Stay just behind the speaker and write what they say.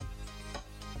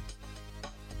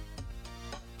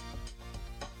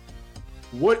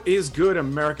What is good,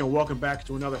 America? Welcome back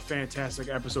to another fantastic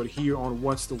episode here on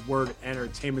What's the Word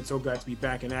Entertainment. So glad to be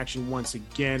back in action once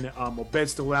again.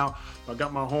 Obed's still out. I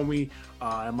got my homie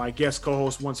and my guest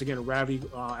co-host once again, Ravi,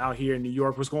 out here in New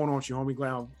York. What's going on with you, homie?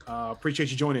 Glad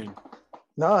appreciate you joining.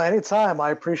 No, anytime.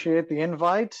 I appreciate the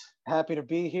invite. Happy to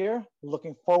be here.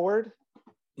 Looking forward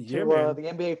to the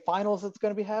NBA Finals that's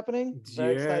going to be happening.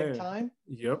 Very exciting time.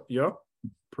 Yep.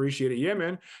 Appreciate it. Yeah,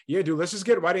 man. Yeah, dude, let's just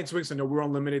get right into it. So I know we're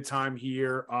on limited time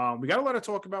here. We got a lot to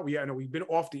talk about. I know we've been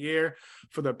off the air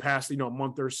for the past,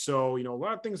 month or so. A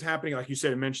lot of things happening. Like you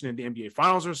said, mentioned the NBA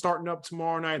Finals are starting up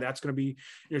tomorrow night. That's going to be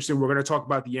interesting. We're going to talk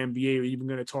about the NBA. We're even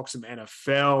going to talk some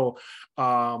NFL.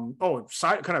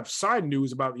 Side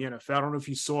news about the NFL. I don't know if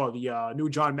you saw the new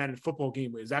John Madden football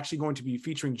game is actually going to be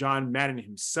featuring John Madden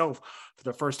himself for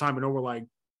the first time in over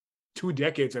 2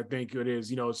 decades, I think it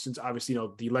is, since obviously,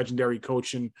 the legendary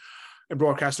coach and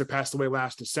broadcaster passed away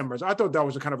last December. So I thought that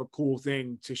was a kind of a cool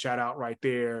thing to shout out right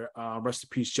there. Rest in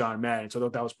peace, John Madden. So I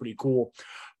thought that was pretty cool.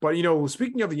 But,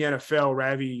 speaking of the NFL,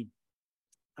 Ravi,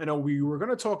 I know we were going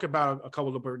to talk about a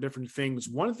couple of different things.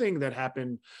 One thing that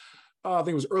happened, I think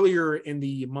it was earlier in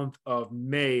the month of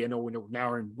May. I know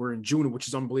we're in June, which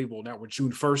is unbelievable. Now we're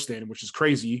June 1st which is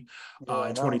crazy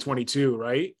in 2022,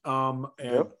 right?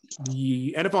 Yep.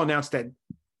 The NFL announced that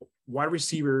wide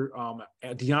receiver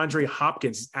DeAndre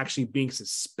Hopkins is actually being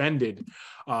suspended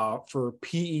for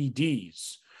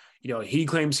PEDs. He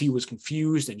claims he was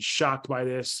confused and shocked by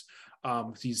this.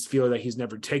 He's feeling that he's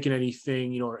never taken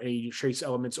anything, or any trace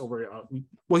elements over.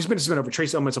 He's been suspended over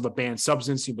trace elements of a banned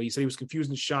substance, but he said he was confused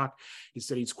and shocked. He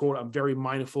said he's, quote, "I'm very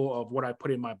mindful of what I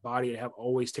put in my body. I have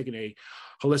always taken a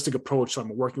holistic approach. So I'm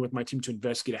working with my team to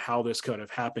investigate how this could have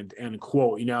happened," end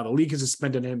quote. The league has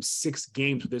suspended him 6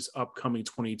 games for this upcoming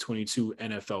 2022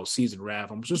 NFL season, Rav.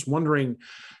 I'm just wondering,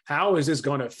 how is this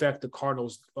going to affect the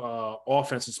Cardinals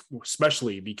offense,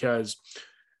 especially because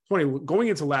going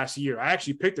into last year, I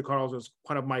actually picked the Cardinals as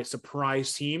kind of my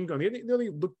surprise team. They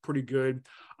looked pretty good.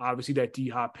 Obviously, that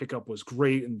D-Hop pickup was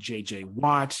great, and J.J.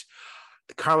 Watt.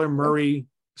 Kyler Murray,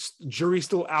 jury's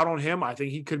still out on him. I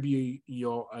think he could be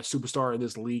a superstar in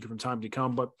this league from time to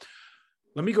come. But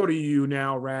let me go to you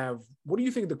now, Rav. What do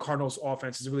you think the Cardinals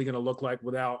offense is really going to look like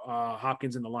without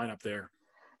Hopkins in the lineup there?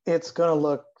 It's going to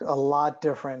look a lot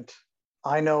different.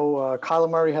 I know Kyler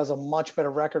Murray has a much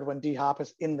better record when D-Hop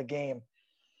is in the game.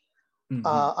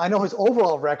 Mm-hmm. I know his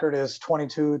overall record is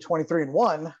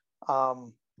 23-1.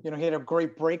 He had a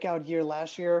great breakout year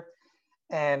last year,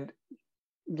 and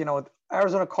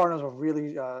Arizona Cardinals were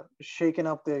really shaking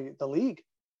up the league.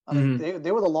 I mean,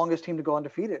 they were the longest team to go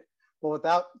undefeated. But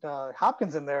without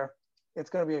Hopkins in there, it's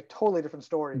going to be a totally different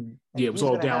story. Yeah, it was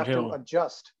all downhill.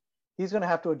 He's going to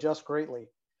have to adjust greatly.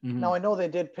 Mm-hmm. Now I know they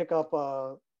did pick up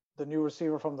the new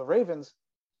receiver from the Ravens,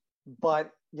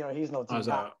 but he's no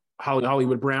D-Hop.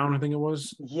 Hollywood Brown, I think it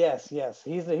was. Yes.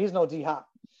 He's no D-Hop.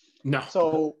 No.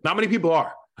 So not many people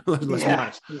are. Let's be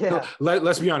honest. Yeah.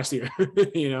 Let's be honest here.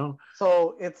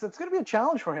 So it's going to be a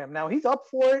challenge for him. Now he's up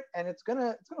for it, and it's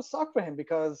gonna suck for him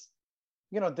because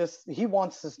he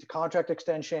wants this contract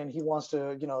extension. He wants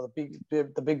to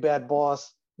the big bad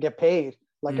boss get paid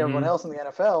like everyone else in the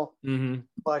NFL. Mm-hmm.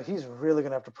 But he's really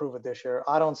gonna have to prove it this year.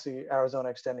 I don't see Arizona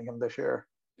extending him this year.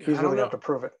 He's really gonna have to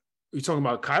prove it. Are you talking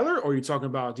about Kyler or are you talking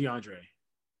about DeAndre?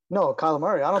 No, Kyler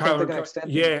Murray. I don't think they're going to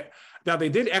extend him. Yeah. Now, they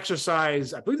did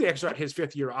exercise, I believe they exercised his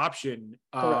 5th-year option,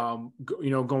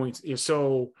 going to,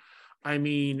 so, I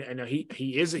mean, and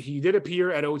he did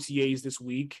appear at OTAs this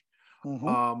week.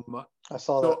 Mm-hmm. I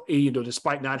saw that.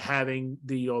 Despite not having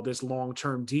this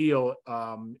long-term deal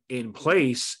in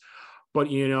place,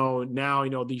 but,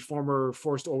 now, the former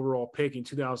first overall pick in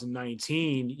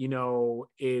 2019,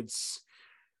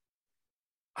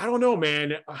 I don't know,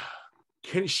 man.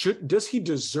 Does he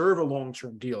deserve a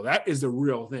long-term deal? That is the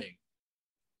real thing.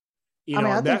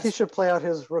 I think he should play out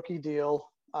his rookie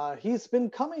deal. He's been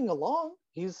coming along.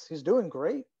 He's doing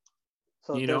great.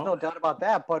 So there's no doubt about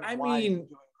that. But I mean, he's doing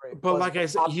great? But like I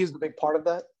said, he's a big part of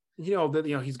that.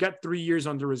 He's got 3 years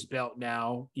under his belt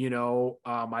now.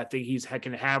 I think he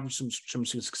can have some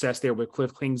success there with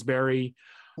Cliff Kingsbury.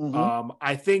 Mm-hmm.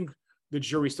 I think the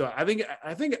jury's still. I think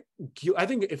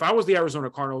if I was the Arizona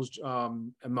Cardinals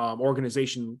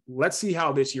organization, let's see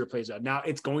how this year plays out. Now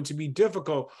it's going to be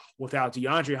difficult without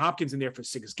DeAndre Hopkins in there for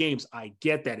 6 games. I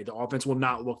get that the offense will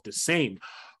not look the same,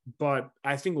 but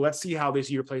I think let's see how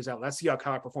this year plays out. Let's see how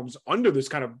Kyler performs under this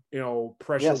kind of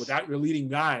pressure without your leading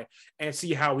guy, and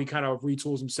see how he kind of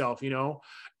retools himself,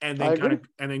 and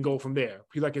then go from there.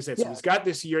 Like I said, so he's got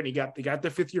this year, and he got the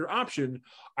 5th-year option.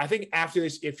 I think after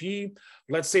this, if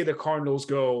let's say the Cardinals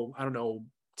go, I don't know,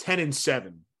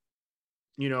 10-7,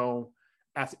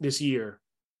 after this year,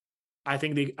 I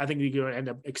think they're going to end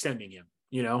up extending him.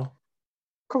 You know,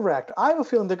 Correct. I have a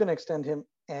feeling they're going to extend him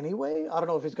anyway. I don't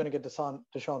know if he's going to get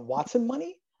Deshaun Watson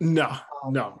money. no,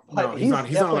 But he's not.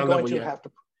 He's not on that level yet.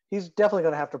 He's definitely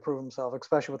going to have to prove himself,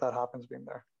 especially without Hopkins being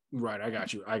there. Right, I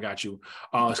got you.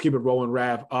 Let's keep it rolling,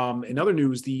 Rav. In other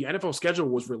news, the NFL schedule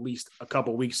was released a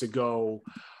couple weeks ago.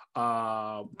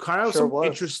 Kind of some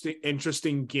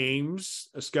interesting games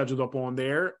scheduled up on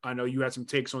there. I know you had some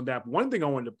takes on that. But one thing I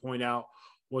wanted to point out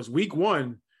was Week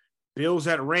 1, Bills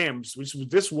at Rams, which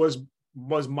this was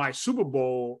my Super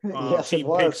Bowl team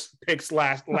picks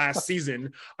last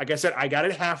season. Like I said, I got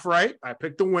it half right. I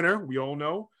picked the winner. We all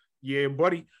know, yeah,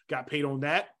 buddy, got paid on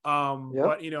that.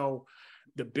 But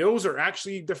the Bills are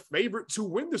actually the favorite to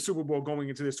win the Super Bowl going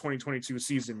into this 2022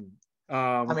 season.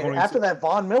 After that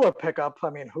Von Miller pickup,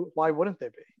 why wouldn't they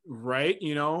be? Right.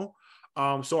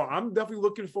 So I'm definitely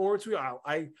looking forward to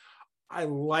it. I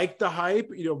like the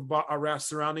hype, around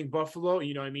surrounding Buffalo.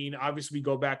 You know what I mean? Obviously, we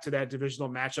go back to that divisional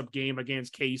matchup game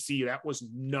against KC. That was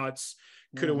nuts.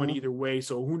 Could have went either way.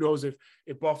 So who knows if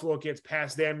Buffalo gets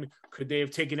past them, could they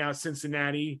have taken out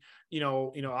Cincinnati?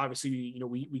 Obviously,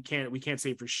 we can't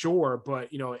say for sure, but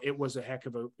it was a heck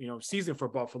of a season for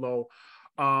Buffalo.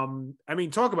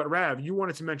 Talk about Rav. You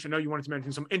wanted to mention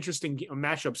some interesting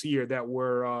matchups here that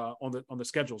were on the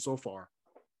schedule so far.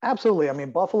 Absolutely.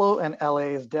 Buffalo and LA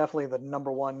is definitely the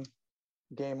number one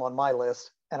game on my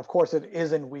list, and of course, it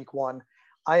is in Week 1.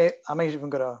 I'm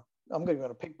gonna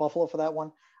pick Buffalo for that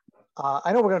one.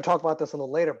 I know we're going to talk about this a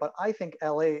little later, but I think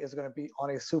LA is going to be on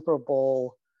a Super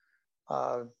Bowl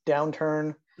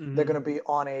downturn. Mm-hmm. They're going to be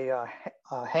on a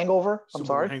hangover.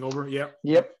 Hangover. Yep.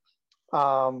 Yep.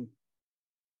 Buffalo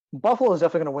is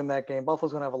definitely going to win that game.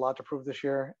 Buffalo's going to have a lot to prove this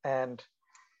year, and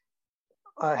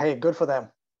hey, good for them.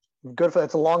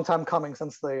 It's a long time coming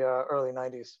since the early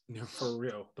 90s. Yeah, for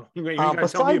real. You gotta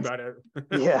tell me about it.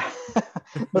 Yeah.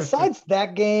 Besides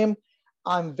that game,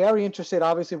 I'm very interested.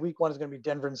 Obviously, Week 1 is going to be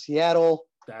Denver and Seattle.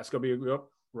 That's going to be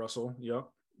Russell. Yep.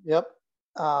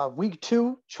 Week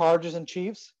 2, Chargers and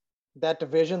Chiefs. That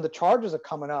division, the Chargers are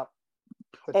coming up.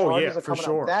 For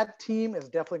sure. That team is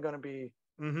definitely going to be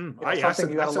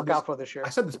something you got to look out for this year. I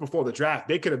said this before the draft.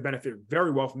 They could have benefited very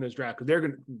well from this draft because they're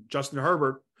going to Justin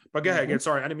Herbert. But go ahead. Again,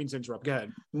 sorry, I didn't mean to interrupt. Go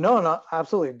ahead. No,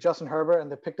 absolutely. Justin Herbert,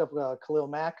 and they picked up Khalil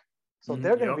Mack. So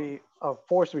they're going to be a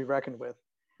force to be reckoned with.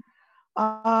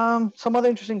 Some other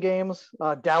interesting games,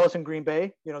 Dallas and Green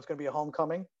Bay, it's going to be a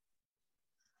homecoming,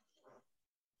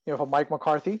 for Mike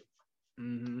McCarthy.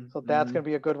 So that's going to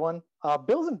be a good one.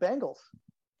 Bills and Bengals,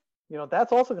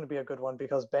 that's also going to be a good one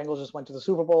because Bengals just went to the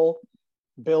Super Bowl.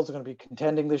 Bills are going to be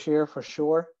contending this year for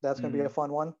sure. That's going to be a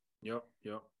fun one. Yep.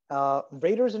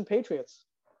 Raiders and Patriots,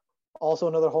 also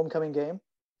another homecoming game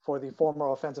for the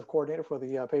former offensive coordinator for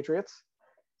the Patriots.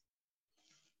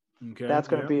 Okay, that's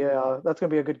going to be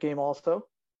a good game also,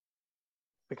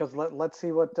 because let's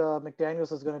see what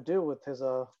McDaniels is going to do with his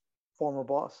former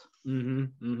boss,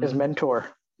 his mentor.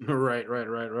 Right.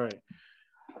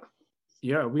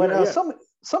 Yeah,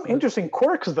 some interesting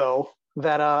quirks though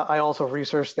that I also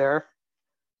researched there.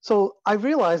 So I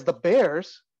realized the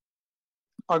Bears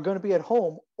are going to be at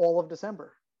home all of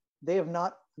December. They have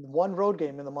not one road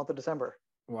game in the month of December.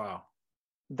 Wow,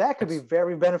 that could be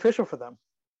very beneficial for them.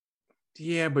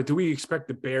 Yeah, but do we expect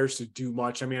the Bears to do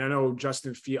much? I know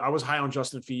I was high on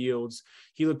Justin Fields.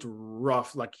 He looked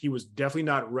rough. Like he was definitely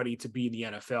not ready to be in the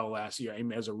NFL last year.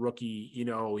 As a rookie, he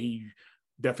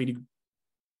definitely.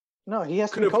 No, he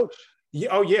has to be coached.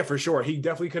 Yeah, for sure. He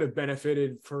definitely could have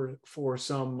benefited for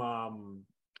some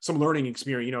learning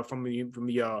experience, from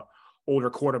the older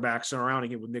quarterbacks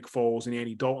surrounding it with Nick Foles and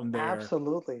Andy Dalton there.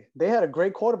 Absolutely. They had a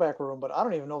great quarterback room, but I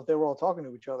don't even know if they were all talking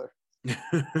to each other.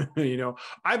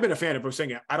 I've been a fan of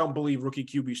saying it. I don't believe rookie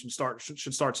QB should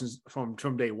start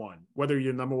from day one, whether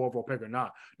you're the number one overall pick or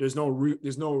not. There's nothing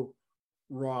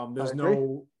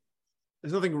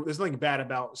bad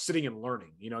about sitting and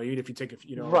learning, even if you take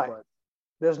right. But,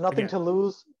 there's nothing to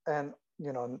lose and,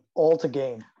 all to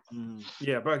gain.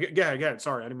 Yeah, but go ahead.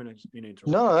 Sorry, I didn't mean to interrupt.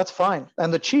 No, that's fine.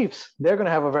 And the Chiefs, they're going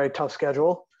to have a very tough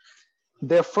schedule.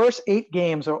 Their first 8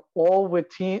 games are all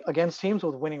against teams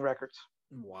with winning records.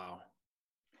 Wow.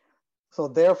 So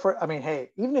therefore, hey,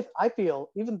 even they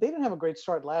didn't have a great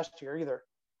start last year either.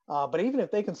 But even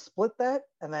if they can split that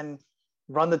and then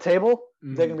run the table,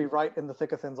 they're going to be right in the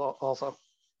thick of things also.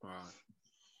 Wow.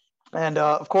 And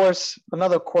of course,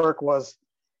 another quirk was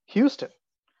Houston.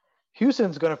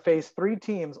 Houston's going to face 3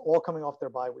 teams all coming off their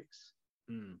bye weeks.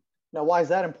 Now, why is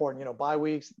that important? Bye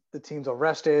weeks, the teams are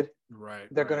rested. Right.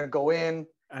 They're going to go in.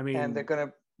 And they're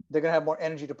going to have more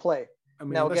energy to play.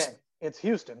 Now, again, it's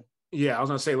Houston. Yeah, I was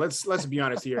gonna say let's be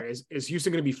honest here. Is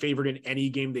Houston going to be favored in any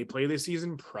game they play this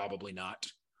season? Probably not.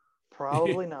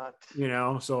 Probably not.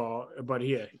 So, but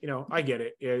yeah, I get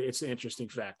it. It's an interesting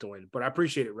factoid, but I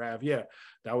appreciate it, Rav. Yeah,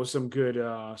 that was some good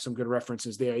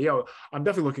references there. I'm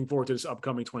definitely looking forward to this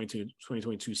upcoming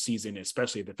 2022 season,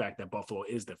 especially the fact that Buffalo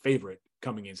is the favorite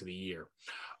coming into the year.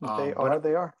 They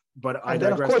are. But I and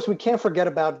then, digress. of course, we can't forget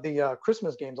about the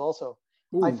Christmas games also.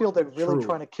 Ooh, I feel they're really true.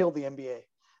 trying to kill the NBA.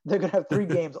 They're going to have 3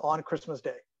 games on Christmas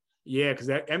Day. Yeah, because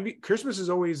Christmas is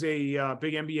always a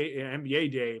big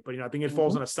NBA day, but I think it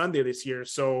falls on a Sunday this year.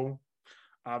 So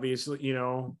obviously,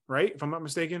 right? If I'm not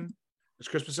mistaken, is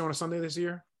Christmas on a Sunday this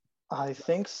year? I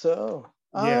think so.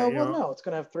 Yeah. No, it's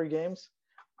going to have 3 games.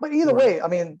 But either way, I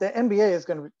mean, the NBA is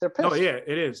going to they're pissed. No, yeah,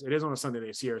 it is. It is on a Sunday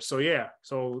this year. So yeah,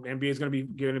 so NBA is going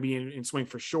to be in swing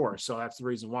for sure. So that's the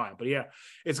reason why. But yeah,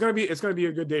 it's going to be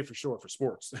a good day for sure for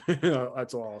sports.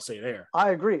 That's all I'll say there.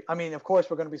 I agree. I mean, of course,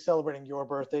 we're going to be celebrating your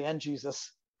birthday and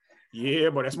Jesus.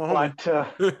 Yeah, but that's my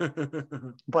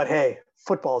homie. But hey,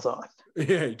 football's on.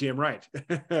 Yeah, damn right.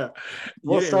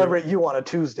 We'll celebrate you on a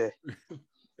Tuesday.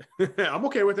 I'm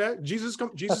okay with that. Jesus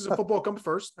and football come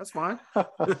first. That's fine.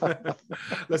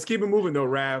 Let's keep it moving though,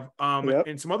 Rav.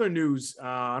 In some other news,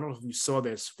 I don't know if you saw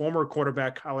this. Former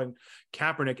quarterback Colin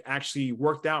Kaepernick actually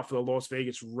worked out for the Las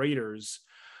Vegas Raiders.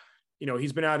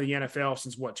 He's been out of the NFL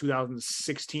since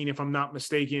 2016, if I'm not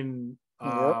mistaken.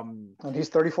 And he's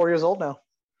 34 years old now.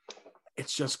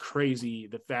 It's just crazy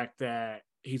the fact that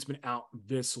he's been out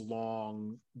this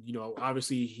long.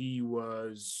 Obviously he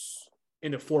was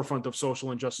in the forefront of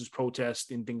social injustice protests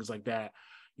and things like that,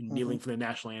 kneeling for the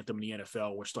national anthem in the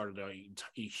NFL, which started a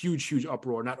huge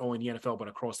uproar, not only in the NFL, but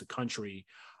across the country.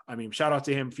 I mean, shout out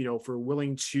to him, for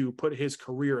willing to put his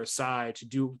career aside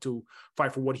to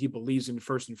fight for what he believes in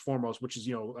first and foremost, which is,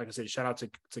 like I said, shout out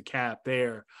to Cap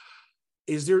there.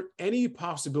 Is there any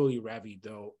possibility, Ravi,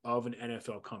 though, of an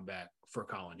NFL comeback for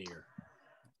Colin here?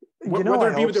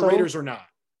 Whether it be with the Raiders or not?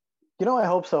 I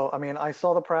hope so. I mean, I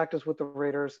saw the practice with the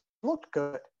Raiders. It looked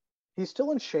good. He's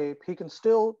still in shape. He can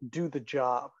still do the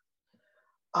job.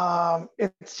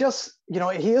 It's just,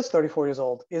 he is 34 years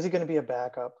old. Is he going to be a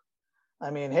backup?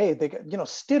 I mean, hey,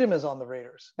 Stidham is on the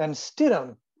Raiders, and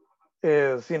Stidham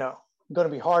is, going to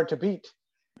be hard to beat,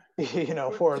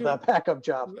 for the backup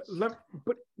job. But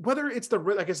whether it's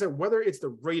like I said, whether it's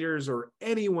the Raiders or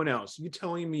anyone else, you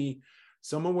telling me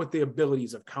someone with the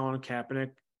abilities of Colin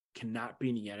Kaepernick cannot be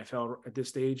in the NFL at this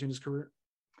stage in his career?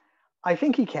 I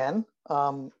think he can.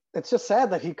 It's just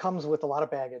sad that he comes with a lot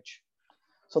of baggage.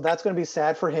 So that's going to be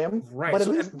sad for him. Right. But at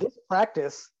least this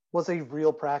practice was a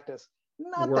real practice.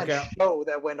 Not that show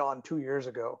that went on 2 years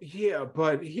ago. Yeah,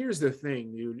 but here's the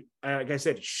thing, dude. Like I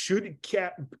said, should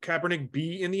Kaepernick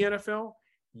be in the NFL?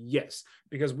 Yes,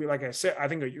 because like I said,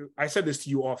 I said this to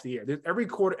you off the air.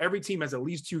 Every team has at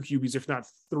least 2 QBs, if not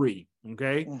 3.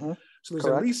 Okay, so there's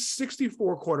at least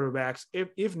 64 quarterbacks,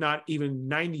 if not even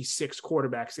 96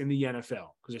 quarterbacks in the NFL,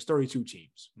 because there's 32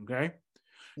 teams. Okay,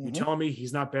 you telling me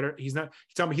he's not better? You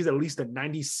telling me he's at least the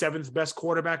 97th best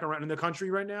quarterback around in the country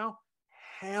right now?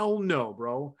 Hell no,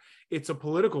 bro. It's a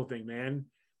political thing, man.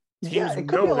 Yeah, it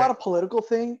could be a lot of political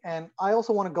thing. And I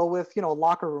also want to go with,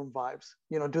 locker room vibes.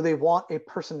 Do they want a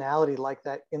personality like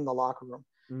that in the locker room?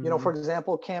 For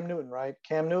example, Cam Newton, right?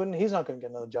 Cam Newton, he's not going to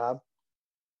get another job.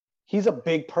 He's a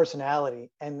big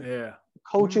personality. And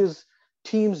coaches,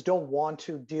 teams don't want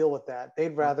to deal with that.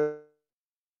 They'd rather.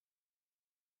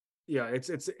 Yeah, it's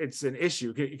an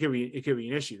issue. It could be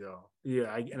an issue though.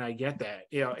 Yeah, I get that.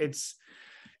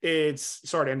 It's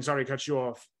sorry to cut you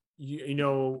off.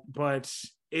 But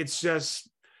it's just,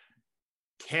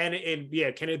 can it be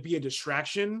a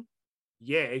distraction?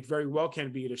 Yeah, it very well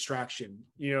can be a distraction.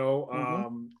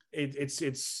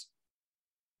 It's.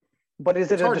 But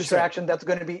is it a distraction that's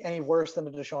going to be any worse than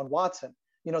a Deshaun Watson?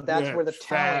 That's where the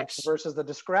talent versus the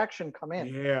distraction come in.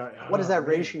 Yeah. What is that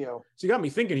ratio? So you got me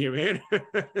thinking here, man.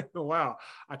 Wow.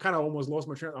 I kind of almost lost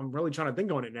my train. I'm really trying to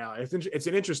think on it now. It's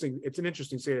an interesting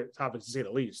topic to say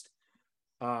the least.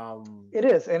 It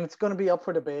is, and it's going to be up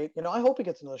for debate. I hope he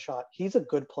gets another shot. He's a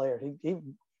good player. He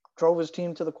drove his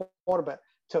team to the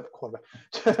to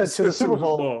the Super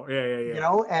Bowl.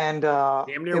 Yeah. And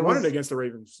damn near won it against the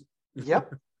Ravens.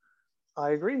 Yep,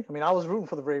 I agree. I mean, I was rooting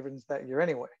for the Ravens that year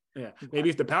anyway. Yeah, maybe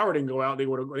if the power didn't go out, they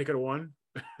could have won.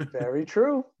 Very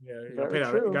true. Yeah, you got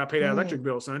to pay that electric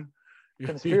bill, son.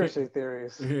 Conspiracy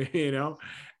theories.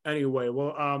 Anyway,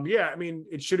 well, I mean,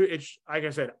 it's like I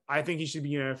said, I think he should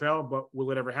be in the NFL, but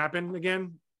will it ever happen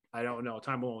again? I don't know.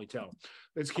 Time will only tell.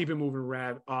 Let's keep it moving,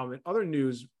 Rav. In other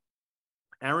news,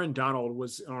 Aaron Donald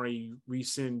was on a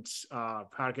recent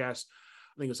podcast.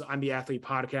 think it was on the Athlete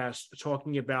podcast,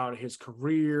 talking about his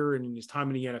career and his time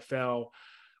in the NFL.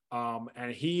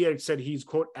 And he had said he's,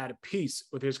 quote, at peace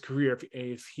with his career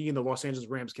if he and the Los Angeles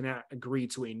Rams cannot agree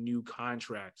to a new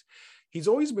contract. He's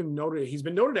always been noted. He's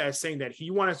been noted as saying that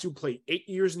he wanted to play 8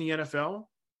 years in the NFL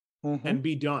and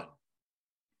be done.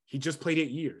 He just played 8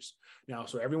 years. Now,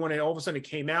 so everyone all of a sudden it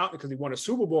came out because he won a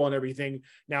Super Bowl and everything.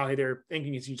 Now they're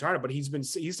thinking he's retired, but he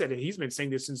said that he's been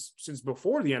saying this since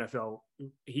before the NFL.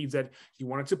 He said he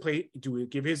wanted to play,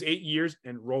 give his 8 years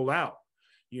and roll out,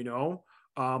 you know?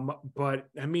 But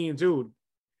I mean, dude,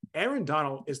 Aaron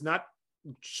Donald is not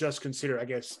just considered, I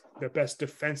guess, the best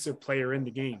defensive player in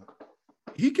the game.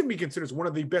 He can be considered as one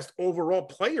of the best overall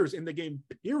players in the game,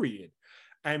 period.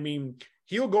 I mean,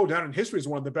 he'll go down in history as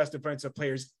one of the best defensive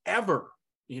players ever,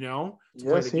 you know?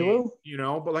 Yes, he will. You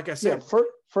know, but like I said,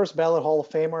 first ballot Hall of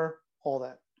Famer, all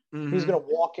that. He's going to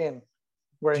walk in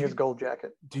wearing his gold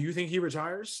jacket. Do you think he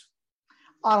retires?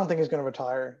 I don't think he's going to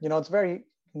retire. You know, it's very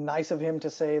nice of him to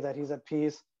say that he's at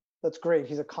peace. That's great.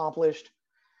 He's accomplished,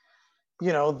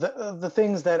 you know, the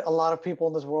things that a lot of people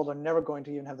in this world are never going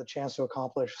to even have the chance to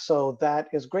accomplish. So that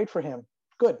is great for him.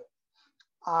 Good.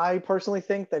 I personally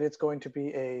think that it's going to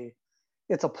be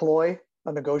it's a ploy,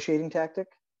 a negotiating tactic.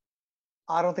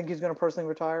 I don't think he's going to personally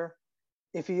retire.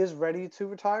 If he is ready to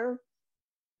retire,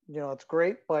 you know, it's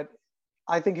great, but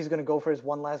I think he's going to go for his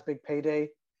one last big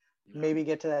payday, maybe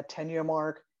get to that 10-year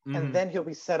mark, and then he'll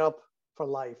be set up for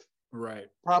life. Right.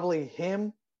 Probably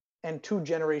him and 2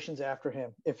 generations after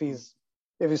him if he's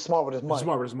smart with his money.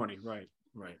 Smart with his money, right.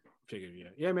 Figured, yeah.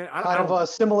 Yeah, man. Kind of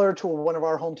similar to one of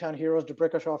our hometown heroes,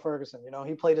 DeBrickashaw Ferguson. You know,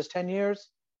 he played his 10 years.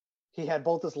 He had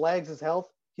both his legs, his health.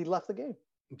 He left the game.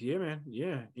 Yeah, man.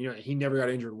 Yeah. You know, he never got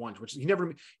injured once, which he never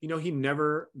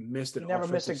missed an He never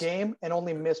missed a game and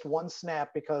only missed 1 snap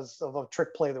because of a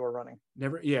trick play they were running.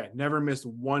 Never missed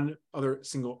one other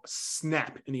single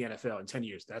snap in the NFL in 10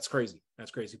 years. That's crazy.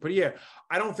 But yeah,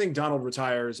 I don't think Donald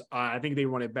retires. I think they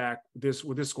run it back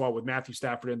with this squad with Matthew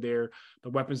Stafford in there,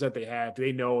 the weapons that they have.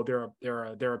 They know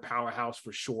they're a powerhouse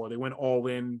for sure. They went all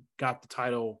in, got the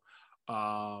title.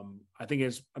 I think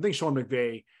Sean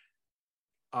McVay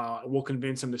will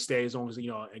convince him to stay as long as, you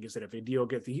know, like I said, if a deal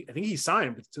I think he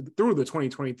signed through the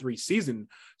 2023 season.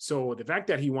 So the fact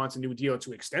that he wants a new deal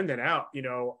to extend that out, you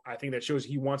know, I think that shows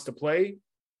he wants to play.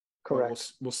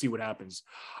 Correct. We'll see what happens.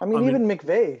 I mean, even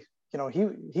McVay, you know,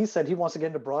 he said he wants to get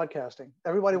into broadcasting.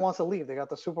 Everybody wants to leave. They got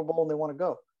the Super Bowl and they want to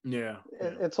go. Yeah.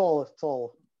 It's all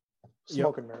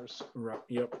smoke and mirrors. Right.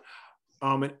 Yep.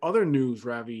 In other news,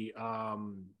 Ravi,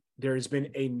 there has been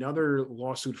another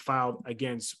lawsuit filed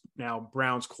against now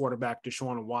Browns quarterback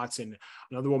Deshaun Watson.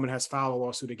 Another woman has filed a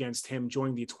lawsuit against him,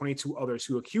 joining the 22 others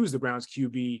who accused the Browns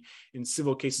QB in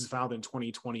civil cases filed in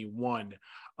 2021.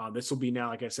 This will be now,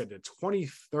 like I said, the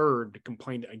 23rd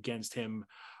complaint against him.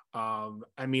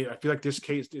 I mean, I feel like this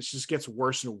just gets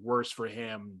worse and worse for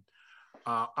him.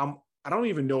 I don't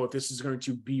even know if this is going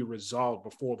to be resolved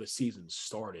before the season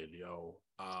started,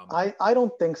 I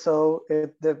don't think so.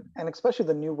 And especially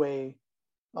the new way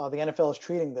the NFL is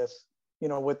treating this, you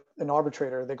know, with an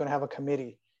arbitrator, they're going to have a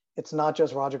committee. It's not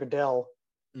just Roger Goodell,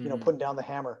 you know, putting down the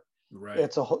hammer. Right.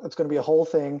 It's going to be a whole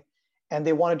thing, and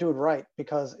they want to do it right,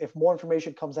 because if more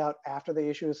information comes out after they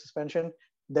issue a suspension,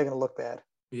 they're going to look bad.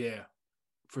 Yeah.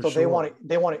 So sure.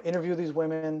 They want to interview these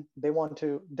women. They're going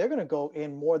to go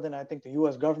in more than I think the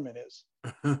U.S. government is,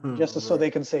 just so they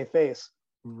can save face.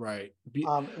 Right.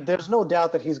 There's no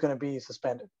doubt that he's going to be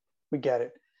suspended. We get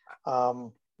it.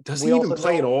 Does he even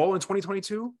play at all in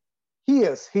 2022? He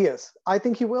is. I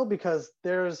think he will, because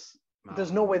there's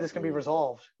no way this can be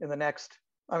resolved in the next,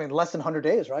 less than 100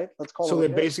 days, right? Let's call it. So they're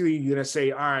basically going to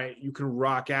say, all right, you can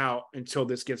rock out until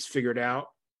this gets figured out.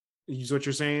 Is what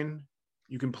you're saying?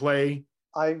 You can play.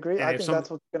 I agree. I think that's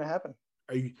what's going to happen.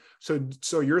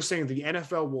 So you're saying the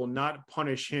NFL will not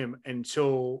punish him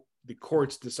until the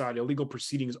courts decide illegal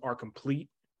proceedings are complete?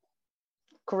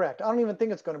 Correct. I don't even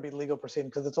think it's going to be legal proceeding,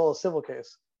 because it's all a civil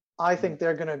case. I think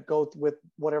they're going to go with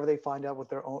whatever they find out with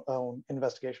their own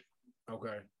investigation.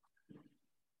 Okay.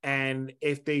 And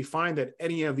if they find that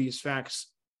any of these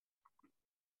facts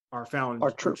are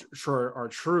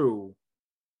true,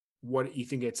 what do you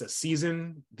think? It's a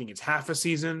season? You think it's half a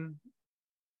season?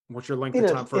 What's your length of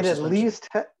time for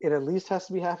suspension? It at least has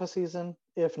to be half a season,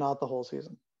 if not the whole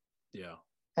season. Yeah.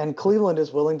 And Cleveland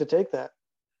is willing to take that.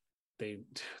 They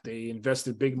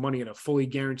invested big money in a fully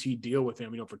guaranteed deal with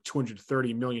him, for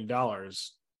 $230 million,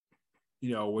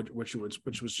 which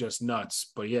was just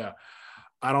nuts. But yeah,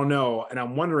 I don't know. And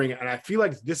I'm wondering, and I feel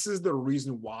like this is the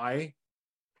reason why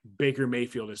Baker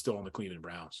Mayfield is still on the Cleveland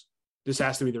Browns. This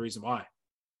has to be the reason why.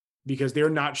 because they're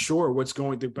not sure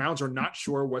the Browns are not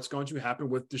sure what's going to happen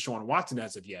with Deshaun Watson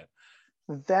as of yet.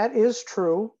 That is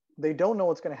true. They don't know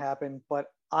what's going to happen, but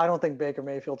I don't think Baker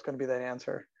Mayfield's going to be that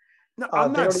answer. No,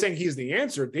 I'm not saying he's the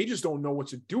answer. They just don't know what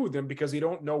to do with them because they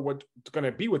don't know what's going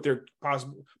to be with their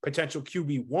potential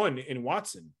QB1 in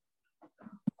Watson.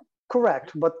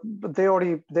 Correct, but they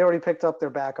already picked up their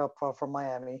backup from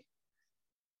Miami.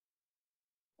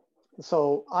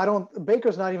 So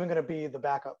Baker's not even going to be the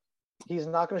backup. He's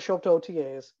not going to show up to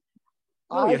OTAs.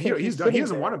 Oh yeah, he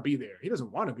doesn't want to be there. He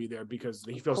doesn't want to be there because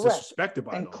he feels disrespected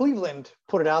by it. And Cleveland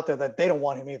put it out there that they don't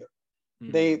want him either.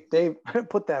 They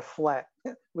put that flat.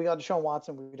 We got Deshaun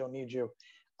Watson. We don't need you.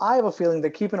 I have a feeling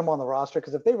they're keeping him on the roster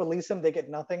because if they release him, they get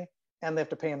nothing and they have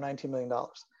to pay him $19 million.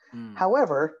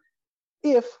 However,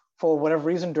 if for whatever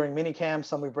reason during minicamp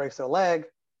somebody breaks their leg,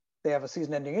 they have a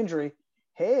season-ending injury.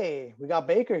 Hey, we got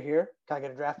Baker here. Can I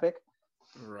get a draft pick?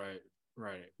 Right.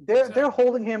 They're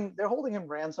holding him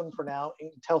ransom for now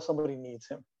until somebody needs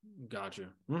him. Gotcha.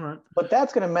 All right. But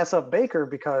that's going to mess up Baker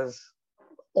because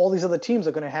all these other teams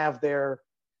are going to have their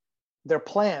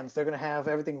plans. They're going to have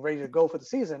everything ready to go for the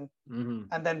season,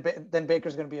 and then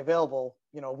Baker's going to be available,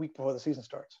 a week before the season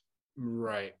starts.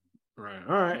 Right. All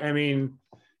right. I mean,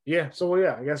 yeah. So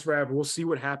yeah, I guess we'll see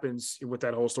what happens with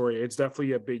that whole story. It's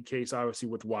definitely a big case, obviously,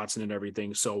 with Watson and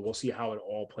everything. So we'll see how it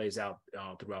all plays out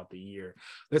throughout the year.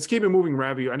 Let's keep it moving,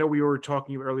 Ravi. I know we were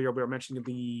talking earlier. We were mentioning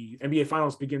the NBA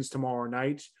Finals begins tomorrow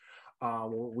night.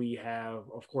 We have,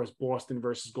 of course, Boston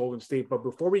versus Golden State. But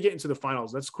before we get into the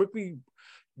finals, let's quickly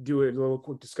do a little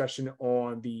quick discussion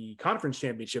on the conference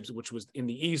championships, which was in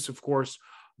the East, of course,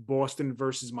 Boston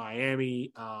versus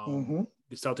Miami.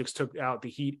 The Celtics took out the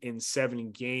Heat in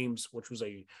 7 games, which was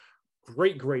a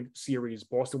great series.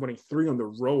 Boston winning 3 on the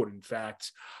road, in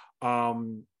fact. Let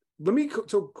me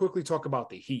quickly talk about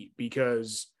the Heat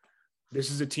because this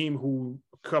is a team who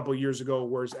a couple of years ago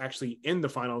was actually in the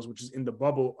finals, which is in the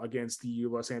bubble against the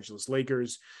Los Angeles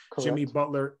Lakers. Correct. Jimmy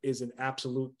Butler is an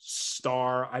absolute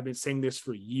star. I've been saying this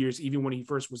for years. Even when he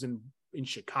first was in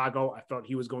Chicago, I thought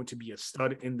he was going to be a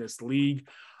stud in this league.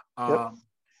 Yep.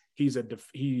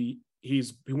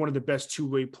 He's one of the best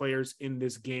two-way players in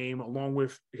this game, along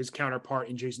with his counterpart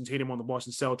in Jason Tatum on the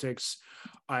Boston Celtics.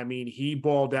 I mean, he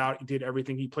balled out. He did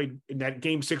everything. He played in that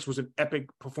game 6 was an epic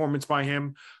performance by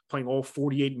him, playing all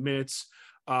 48 minutes.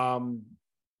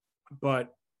 But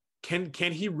can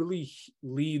he really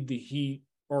lead the Heat,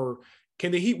 or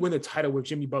can the Heat win the title with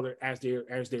Jimmy Butler as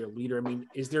their leader? I mean,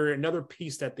 is there another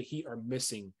piece that the Heat are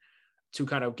missing to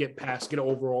kind of get it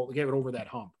over that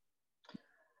hump?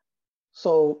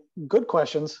 So good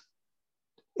questions.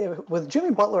 With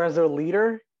Jimmy Butler as their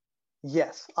leader,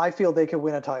 yes, I feel they could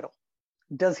win a title.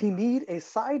 Does he need a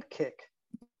sidekick?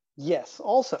 Yes,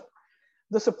 also.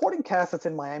 The supporting cast that's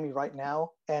in Miami right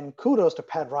now, and kudos to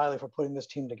Pat Riley for putting this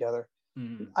team together.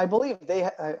 I believe they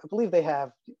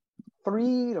have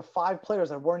 3 to 5 players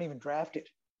that weren't even drafted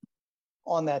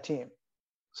on that team.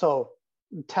 So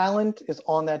talent is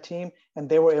on that team, and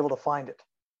they were able to find it.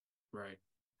 Right.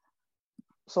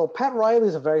 So Pat Riley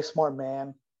is a very smart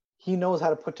man. He knows how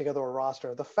to put together a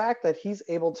roster. The fact that he's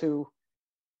able to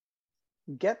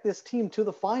get this team to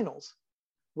the finals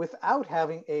without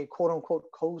having a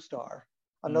quote-unquote co-star,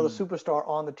 another superstar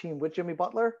on the team with Jimmy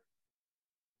Butler,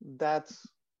 that's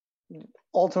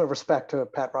ultimate respect to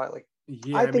Pat Riley.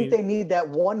 Yeah, I think they need that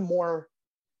one more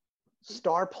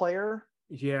star player.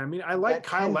 Yeah, I mean, I like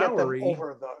Kyle Lowry,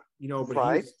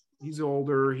 but he's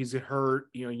older. He's hurt.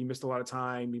 You missed a lot of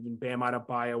time. Even Bam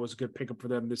Adebayo was a good pickup for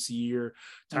them this year.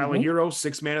 Tyler Hero,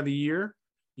 6th man of the year.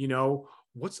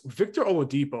 What's Victor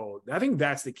Oladipo? I think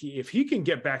that's the key. If he can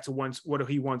get back to what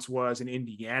he once was in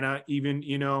Indiana, even,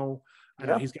 I know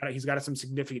he's got some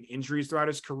significant injuries throughout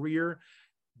his career.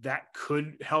 That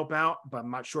could help out, but I'm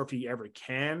not sure if he ever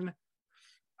can.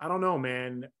 I don't know,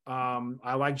 man.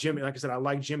 I like Jimmy. Like I said, I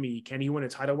like Jimmy. Can he win a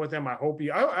title with him? I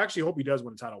actually hope he does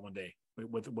win a title one day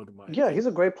with Miami. Yeah, he's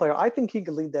a great player. I think he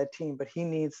could lead that team, but he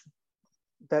needs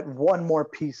that one more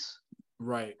piece.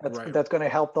 Right. That's going to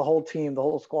help the whole team, the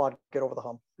whole squad get over the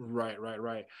hump. Right.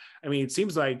 I mean, it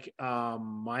seems like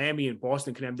Miami and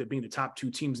Boston can end up being the top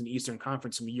 2 teams in the Eastern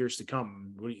Conference in years to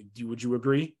come. Would you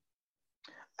agree?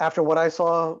 After what I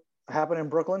saw happen in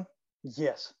Brooklyn,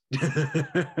 yes.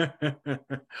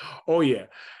 Oh yeah.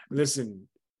 Listen,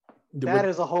 that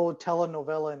is a whole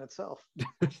telenovela in itself.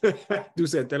 Du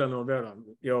said telenovela.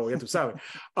 Yo, ya tú sabes.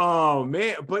 Oh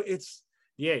man, but it's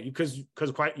because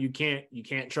you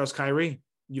can't trust Kyrie.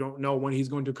 You don't know when he's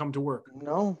going to come to work.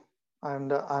 No,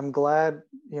 and I'm glad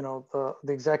the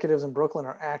executives in Brooklyn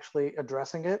are actually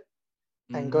addressing it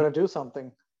and going to do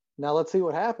something. Now let's see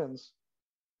what happens.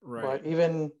 Right. But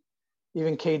even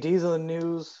Even KD's in the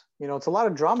news. It's a lot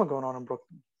of drama going on in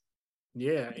Brooklyn.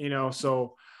 Yeah,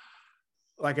 so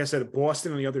like I said,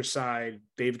 Boston on the other side,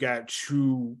 they've got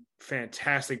two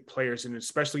fantastic players, and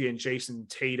especially in Jason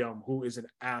Tatum, who is an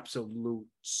absolute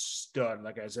stud.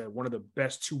 Like I said, one of the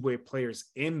best two-way players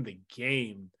in the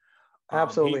game.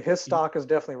 Absolutely. His stock is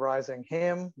definitely rising.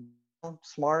 Him,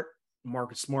 Smart.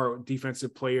 Marcus Smart,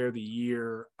 defensive player of the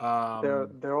year.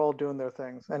 They're all doing their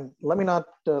things. And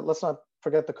let's not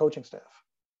forget the coaching staff.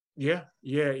 Yeah.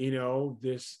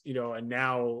 This, and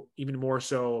now even more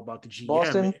so about the GM.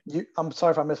 Boston, I'm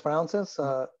sorry if I mispronounce this,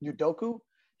 Udoka,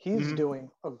 he's doing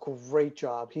a great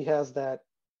job. He has that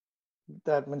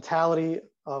mentality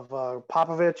of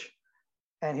Popovich,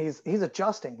 and he's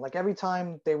adjusting. Like every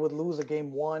time they would lose a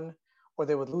game 1 or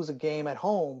they would lose a game at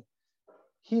home,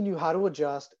 he knew how to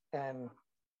adjust and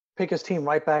pick his team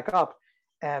right back up.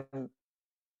 And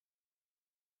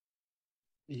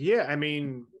yeah, I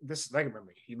mean, remember,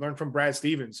 he learned from Brad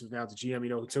Stevens, who's now the GM,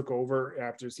 who took over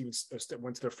after Stevens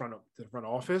went to the front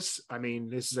office. I mean,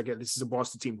 this is a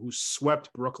Boston team who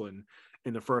swept Brooklyn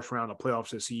in the first round of playoffs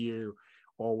this year,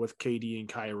 all with KD and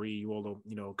Kyrie, although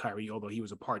he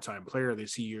was a part-time player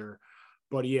this year.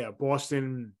 But yeah,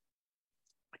 Boston,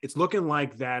 it's looking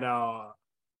like that,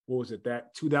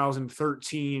 that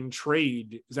 2013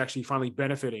 trade is actually finally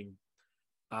benefiting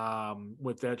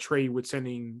with that trade with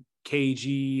sending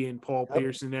KG and Paul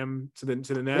Pierce and them to the Nets.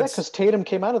 Yeah, because Tatum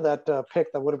came out of that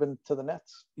pick that would have been to the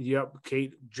Nets. Yep,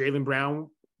 Jaylen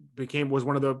Brown was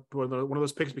one of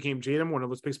those picks became Tatum. One of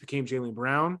those picks became Jaylen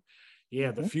Brown.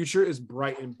 Yeah, the future is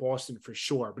bright in Boston for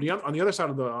sure. But on the other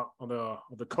side of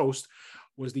the coast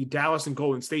was the Dallas and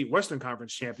Golden State Western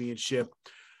Conference Championship.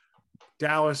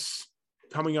 Dallas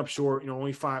coming up short,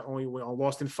 only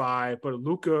lost in 5, but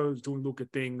Luka is doing Luka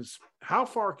things. How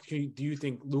far do you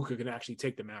think Luka can actually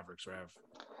take the Mavericks, Rav?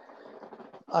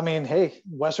 I mean, hey,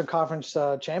 Western Conference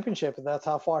Championship, that's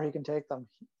how far he can take them.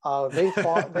 They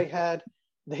thought they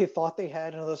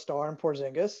had another star in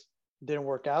Porzingis. Didn't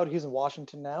work out. He's in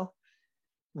Washington now.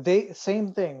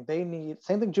 Same thing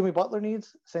Jimmy Butler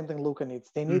needs, same thing Luka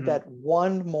needs. They need that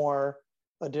one more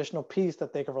additional piece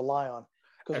that they can rely on.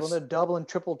 Because when they're double and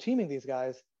triple teaming these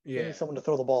guys, they need someone to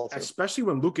throw the ball to. Especially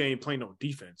when Luka ain't playing no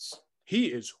defense. He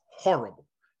is horrible.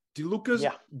 Luka's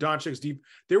Doncic's deep.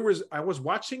 I was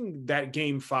watching that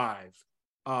game 5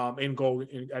 at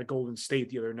Golden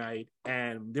State the other night,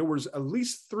 and there was at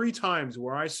least 3 times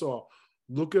where I saw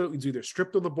Luka either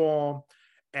stripped of the ball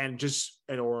and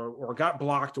or got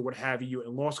blocked or what have you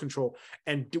and lost control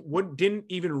and didn't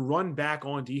even run back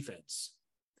on defense.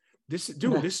 This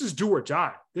is do or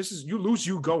die. This is you lose,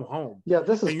 you go home. Yeah,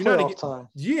 this is playoff time.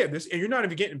 Yeah, and you're not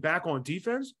even getting back on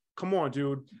defense. Come on,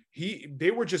 dude.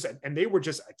 They were just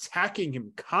attacking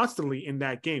him constantly in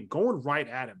that game, going right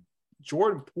at him.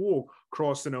 Jordan Poole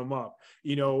crossing him up.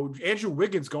 Andrew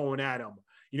Wiggins going at him.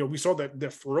 We saw that the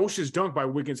ferocious dunk by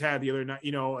Wiggins had the other night.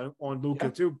 On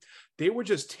Luka too. They were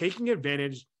just taking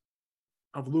advantage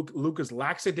of Luka's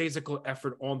lackadaisical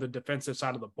effort on the defensive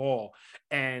side of the ball,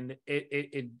 and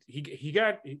he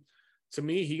got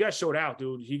showed out,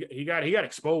 dude. He got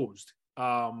exposed.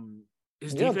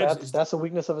 His defense that's the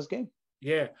weakness of his game.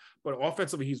 Yeah, but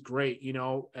offensively he's great.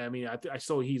 I mean, I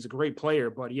still he's a great player,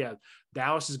 but yeah,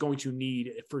 Dallas is going to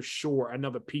need for sure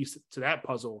another piece to that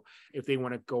puzzle if they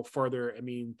want to go further. I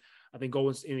mean, I think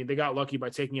they got lucky by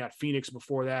taking out Phoenix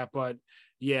before that, but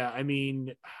yeah, I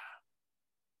mean.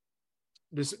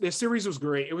 This series was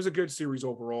great. It was a good series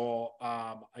overall.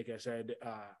 Like I said,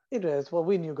 it is. Well,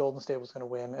 we knew Golden State was going to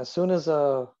win as soon as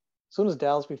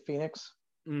Dallas beat Phoenix.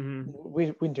 We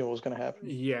knew it was going to happen.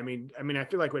 Yeah, I mean, I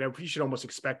feel like we should almost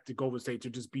expect the Golden State to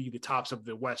just be the tops of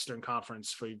the Western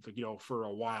Conference for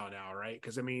a while now, right?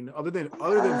 Because I mean, other than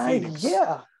Phoenix,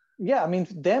 yeah. I mean,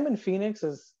 them and Phoenix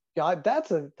is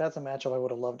that's a matchup I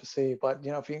would have loved to see, but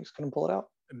Phoenix couldn't pull it out.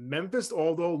 Memphis,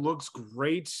 although looks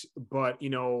great, but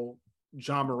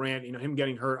John Morant, him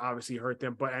getting hurt obviously hurt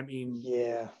them. But I mean,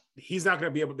 he's not going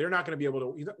to be able. They're not going to be able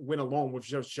to win alone with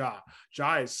just Ja.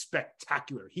 Ja is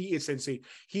spectacular. He is insane.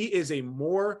 He is a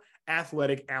more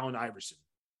athletic Allen Iverson.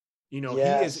 He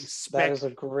is. That is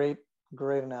a great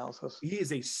analysis. He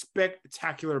is a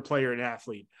spectacular player and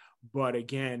athlete. But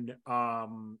again,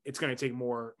 it's going to take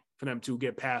more for them to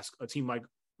get past a team like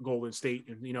Golden State,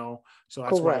 and so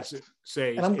that's what I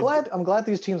say. And I'm glad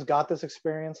these teams got this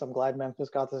experience. I'm glad Memphis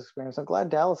got this experience. I'm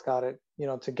glad Dallas got it,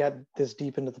 to get this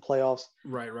deep into the playoffs.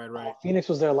 Right. Phoenix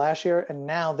was there last year, and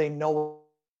now they know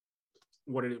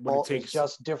what it takes. It's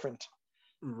just different.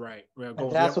 Right.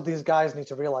 And that's what these guys need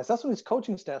to realize. That's what these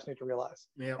coaching staffs need to realize.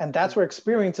 Yeah. And that's where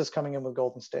experience is coming in with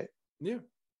Golden State. Yeah.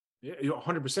 Yeah,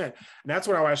 100%. And that's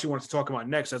what I actually wanted to talk about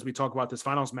next as we talk about this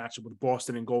finals matchup with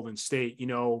Boston and Golden State.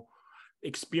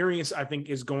 Experience, I think,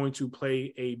 is going to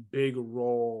play a big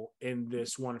role in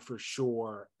this one for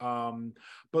sure.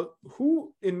 But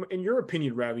who, in your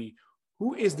opinion, Ravi,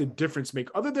 who is the difference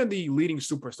maker other than the leading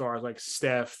superstars like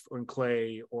Steph and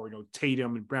Clay or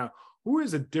Tatum and Brown? Who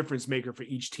is a difference maker for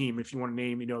each team, if you want to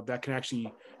name, that can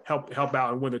actually help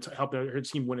out and help her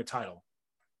team win a title?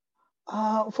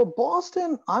 For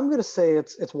Boston, I'm going to say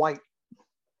it's White.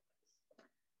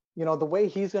 The way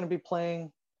he's going to be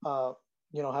playing, how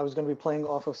he's going to be playing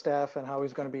off of Steph and how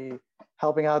he's going to be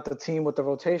helping out the team with the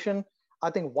rotation. I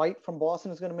think White from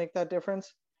Boston is going to make that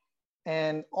difference.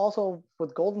 And also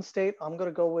with Golden State, I'm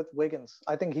going to go with Wiggins.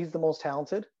 I think he's the most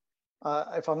talented.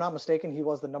 If I'm not mistaken, he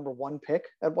was the number 1 pick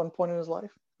at one point in his life.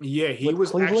 Yeah, he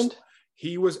was Cleveland.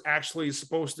 He was actually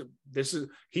supposed to.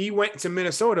 He went to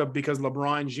Minnesota because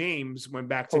LeBron James went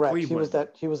back to Cleveland. He was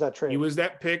that trade. He was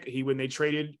that pick. When they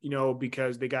traded,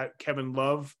 because they got Kevin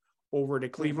Love over to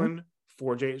Cleveland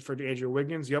for Andrew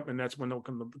Wiggins. Yep, and that's when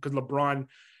because when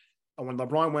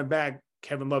LeBron went back,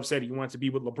 Kevin Love said he wanted to be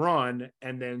with LeBron,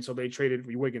 and then so they traded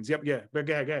for Wiggins. Yep, yeah. But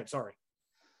go ahead. Sorry.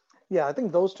 Yeah, I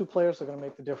think those 2 players are going to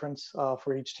make the difference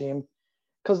for each team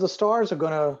because the stars are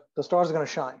going to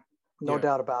shine. No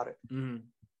doubt about it. Mm-hmm.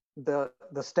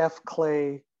 The Steph,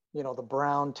 Clay, the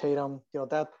Brown, Tatum,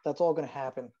 that's all going to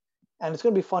happen. And it's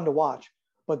going to be fun to watch.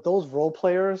 But those role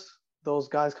players, those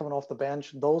guys coming off the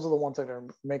bench, those are the ones that are going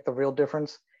to make the real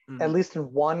difference, at least in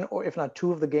 1 or if not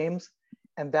 2 of the games.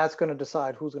 And that's going to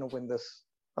decide who's going to win this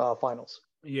finals.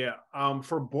 Yeah.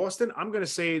 For Boston, I'm going to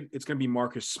say it's going to be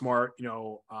Marcus Smart.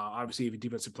 Obviously, the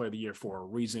defensive player of the year for a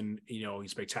reason.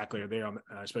 He's spectacular there,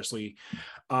 especially.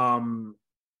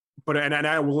 But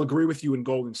I will agree with you in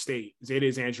Golden State. It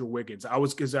is Andrew Wiggins. I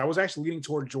was actually leaning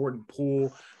toward Jordan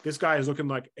Poole. This guy is looking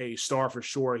like a star for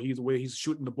sure. He's the way he's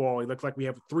shooting the ball. He looks like we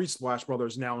have 3 Splash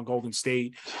Brothers now in Golden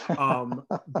State.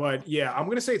 But yeah, I'm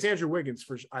going to say it's Andrew Wiggins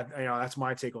for. That's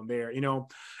my take on there. And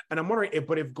I'm wondering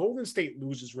if Golden State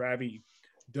loses, Ravi,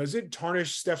 does it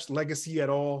tarnish Steph's legacy at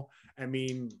all? I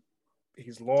mean,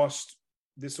 he's lost.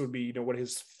 This would be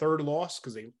his 3rd loss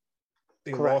because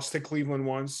they lost to Cleveland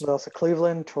once. They lost to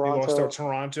Cleveland, Toronto. They lost to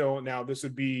Toronto. Now this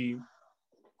would be,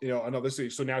 another city.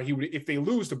 So now he would, if they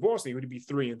lose to Boston, he would be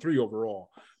 3-3 overall.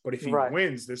 But if he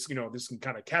wins, this can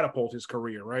kind of catapult his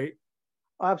career, right?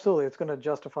 Absolutely, it's going to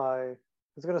justify.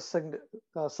 It's going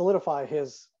to solidify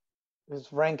his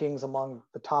rankings among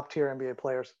the top tier NBA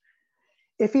players.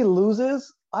 If he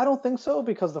loses, I don't think so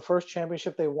because the first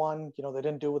championship they won, they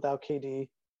didn't do it without KD.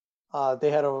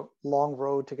 They had a long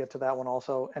road to get to that one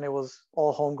also, and it was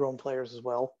all homegrown players as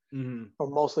well, or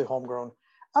mostly homegrown.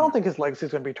 I don't think his legacy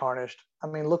is going to be tarnished. I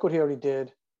mean, look what he already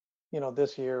did,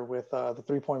 this year with the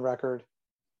 3-point record,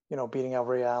 beating out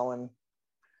Ray Allen.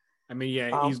 I mean,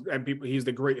 yeah, he's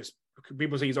the greatest.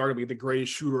 People say he's arguably the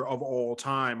greatest shooter of all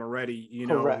time already.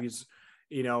 Correct. He's,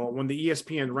 when the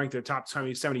ESPN ranked the top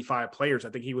 75 players, I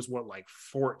think he was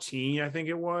 14, I think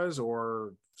it was,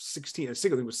 or 16. I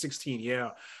think it was 16. Yeah.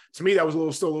 To me, that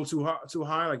was still a little too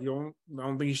high. Like, I don't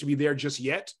think he should be there just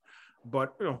yet,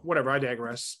 but whatever. I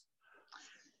digress.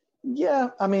 Yeah.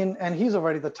 I mean, and he's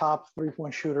already the top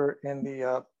 3-point shooter in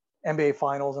the NBA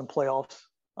finals and playoffs.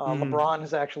 LeBron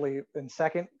is actually in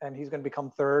 2nd, and he's going to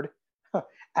become 3rd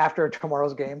after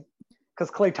tomorrow's game because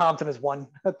Klay Thompson is 1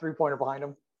 3-pointer behind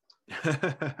him.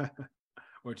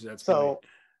 Which that's so.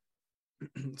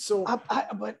 Great. So,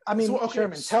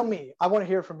 Sherman, tell me. I want to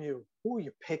hear from you. Who are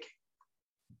you picking?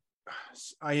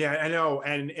 Yeah, I know,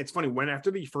 and it's funny when after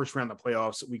the first round of the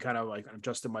playoffs, we kind of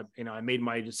adjusted my. I made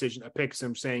my decision. I picked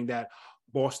him saying that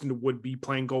Boston would be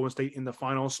playing Golden State in the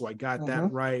finals, so I got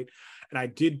that right, and I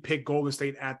did pick Golden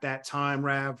State at that time,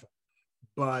 Rav,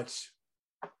 but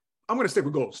I'm going to stick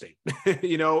with Golden State.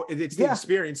 It's the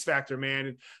experience factor,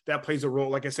 man. That plays a role.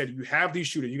 Like I said, you have these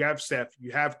shooters. You have Steph.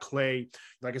 You have Clay.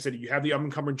 Like I said, you have the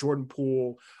up-and-coming Jordan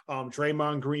Poole,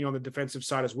 Draymond Green on the defensive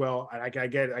side as well. I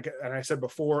get it. And I said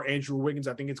before, Andrew Wiggins,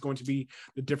 I think it's going to be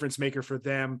the difference maker for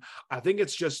them. I think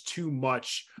it's just too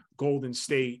much Golden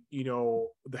State,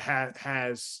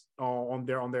 has on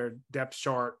their depth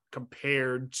chart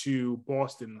compared to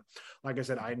Boston. Like I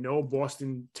said, I know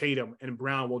Boston, Tatum and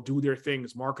Brown will do their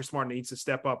things. Marcus Smart needs to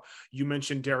step up. You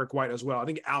mentioned Derek White as well. I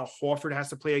think Al Horford has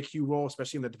to play a key role,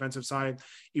 especially in the defensive side,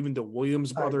 even the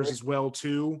Williams brothers as well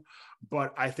too.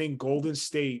 But I think Golden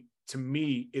State, to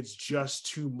me, it's just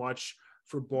too much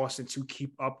for Boston to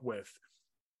keep up with.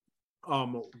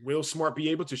 Will Smart be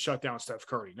able to shut down Steph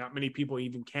Curry? Not many people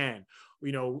even can,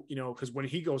 because when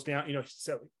he goes down,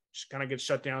 kind of gets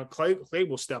shut down. Clay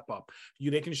will step up.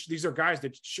 These are guys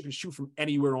that can shoot from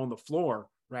anywhere on the floor,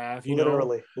 Rav, you know,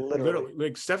 literally.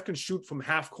 like Steph can shoot from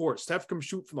half court. Steph can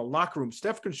shoot from the locker room.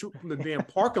 Steph can shoot from the damn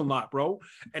parking lot, bro,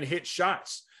 and hit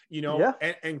shots, you know,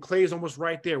 Yeah. and Clay is almost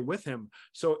right there with him.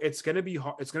 So it's going to be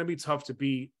hard. It's going to be tough to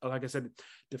be, like I said,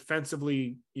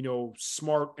 defensively, you know,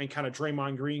 smart and kind of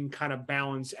Draymond Green kind of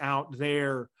balance out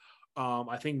there.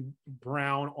 I think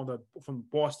Brown from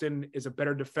Boston is a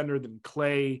better defender than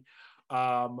Clay.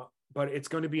 But it's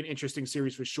going to be an interesting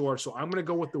series for sure. So I'm going to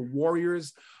go with the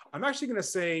Warriors. I'm actually going to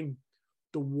say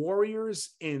the Warriors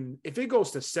if it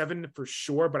goes to 7 for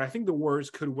sure, but I think the Warriors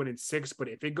could win in 6. But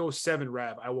if it goes 7,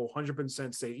 Rav, I will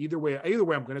 100% say either way,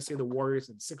 I'm going to say the Warriors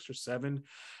in 6 or 7,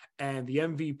 and the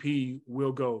MVP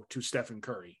will go to Stephen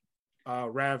Curry.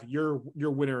 Rav, your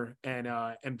winner and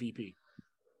MVP.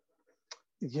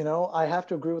 You know, I have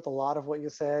to agree with a lot of what you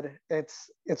said.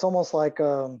 It's almost like,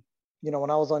 you know, when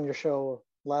I was on your show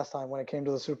last time, when it came to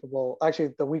the Super Bowl,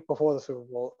 actually the week before the Super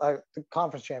Bowl, the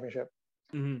conference championship,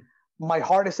 my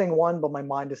heart is saying one, but my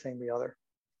mind is saying the other.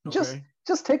 Okay.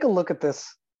 Just take a look at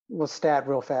this stat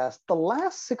real fast. The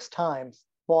last 6 times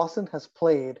Boston has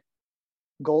played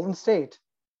Golden State,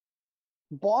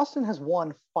 Boston has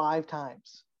won 5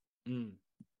 times.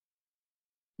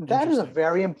 That is a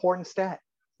very important stat.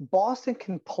 Boston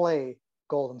can play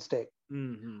Golden State.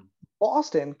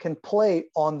 Boston can play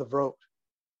on the road.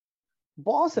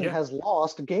 Boston has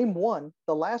lost game 1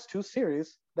 the last 2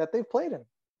 series that they've played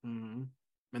in.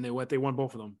 And they won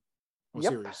both of them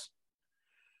series.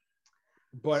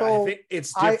 But so I think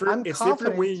it's different. It's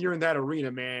different when you're in that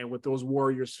arena, man, with those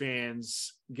Warriors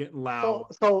fans getting loud.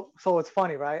 So it's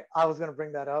funny, right? I was going to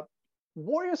bring that up.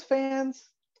 Warriors fans,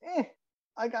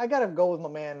 I got to go with my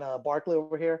man Barkley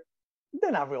over here.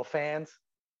 They're not real fans.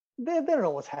 They don't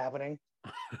know what's happening.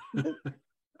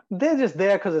 They're just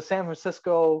there because of San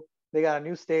Francisco. They got a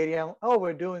new stadium. Oh,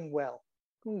 we're doing well.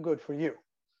 Good for you.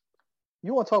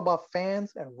 You want to talk about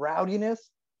fans and rowdiness?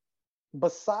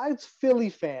 Besides Philly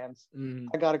fans,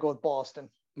 I got to go with Boston.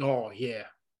 Oh, yeah.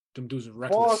 Them dudes are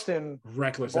reckless.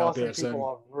 Reckless out there, son. People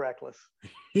are reckless.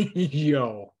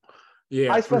 Yo.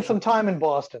 Yeah. I spent some time in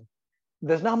Boston.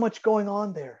 There's not much going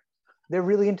on there. They're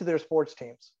really into their sports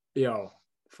teams. Yo,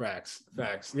 facts.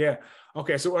 Yeah.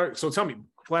 Okay, so tell me,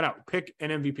 flat out, pick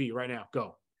an MVP right now.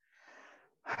 Go.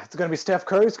 It's going to be Steph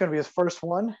Curry. It's going to be his first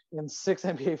one in 6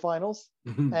 NBA finals.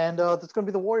 And it's going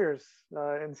to be the Warriors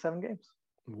in 7 games.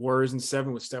 Warriors in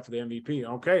 7 with Steph for the MVP.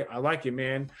 Okay, I like it,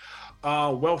 man.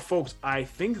 Well, folks, I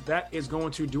think that is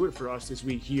going to do it for us this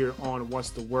week here on What's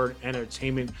the Word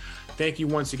Entertainment. Thank you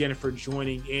once again for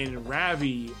joining in.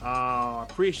 Ravi,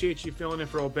 appreciate you filling in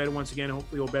for Obed once again.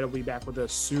 Hopefully Obed will be back with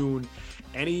us soon.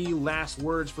 Any last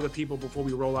words for the people before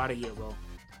we roll out of here, bro?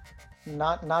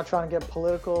 Not trying to get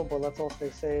political, but let's all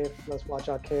stay safe. Let's watch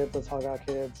our kids. Let's hug our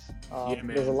kids.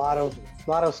 There's a lot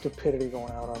of stupidity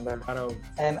going on there,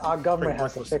 and our government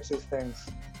has to fix these things.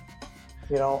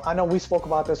 You know, I know we spoke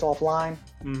about this offline.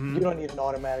 You don't need an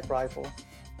automatic rifle.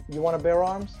 You want to bear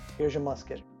arms? Here's your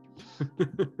musket.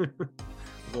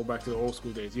 Go back to the old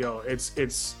school days. Yo,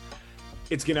 it's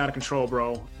getting out of control,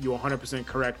 bro. You're 100%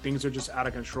 correct. Things are just out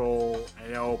of control.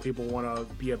 I know people want to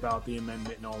be about the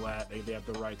amendment and all that. They have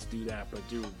the right to do that. But,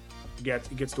 dude,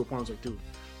 it gets to a point where it's like,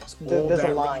 dude, there's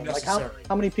a line. Like,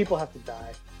 how many people have to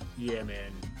die? Yeah,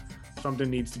 man. Something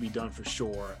needs to be done for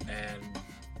sure. And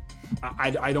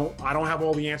I don't have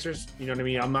all the answers. You know what I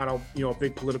mean? I'm not a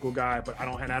big political guy, but I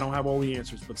don't have all the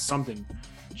answers. But something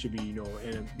should be,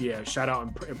 and yeah, shout out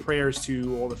and prayers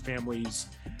to all the families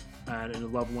and the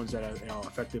loved ones that are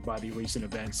affected by the recent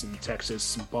events in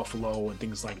Texas and Buffalo and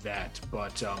things like that.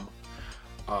 But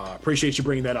appreciate you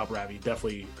bringing that up, Ravi.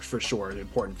 Definitely, for sure, an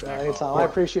important fact. I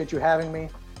appreciate you having me.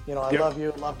 I love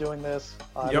you. Love doing this.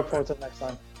 I look forward to it next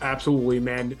time. Absolutely,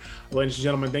 man. Ladies and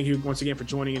gentlemen, thank you once again for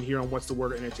joining in here on What's the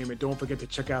Word Entertainment. Don't forget to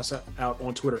check us out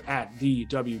on Twitter at the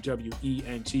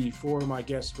WWENT. For my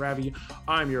guest, Ravi,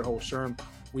 I'm your host, Sherm.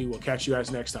 We will catch you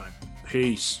guys next time.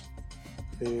 Peace.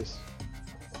 Peace.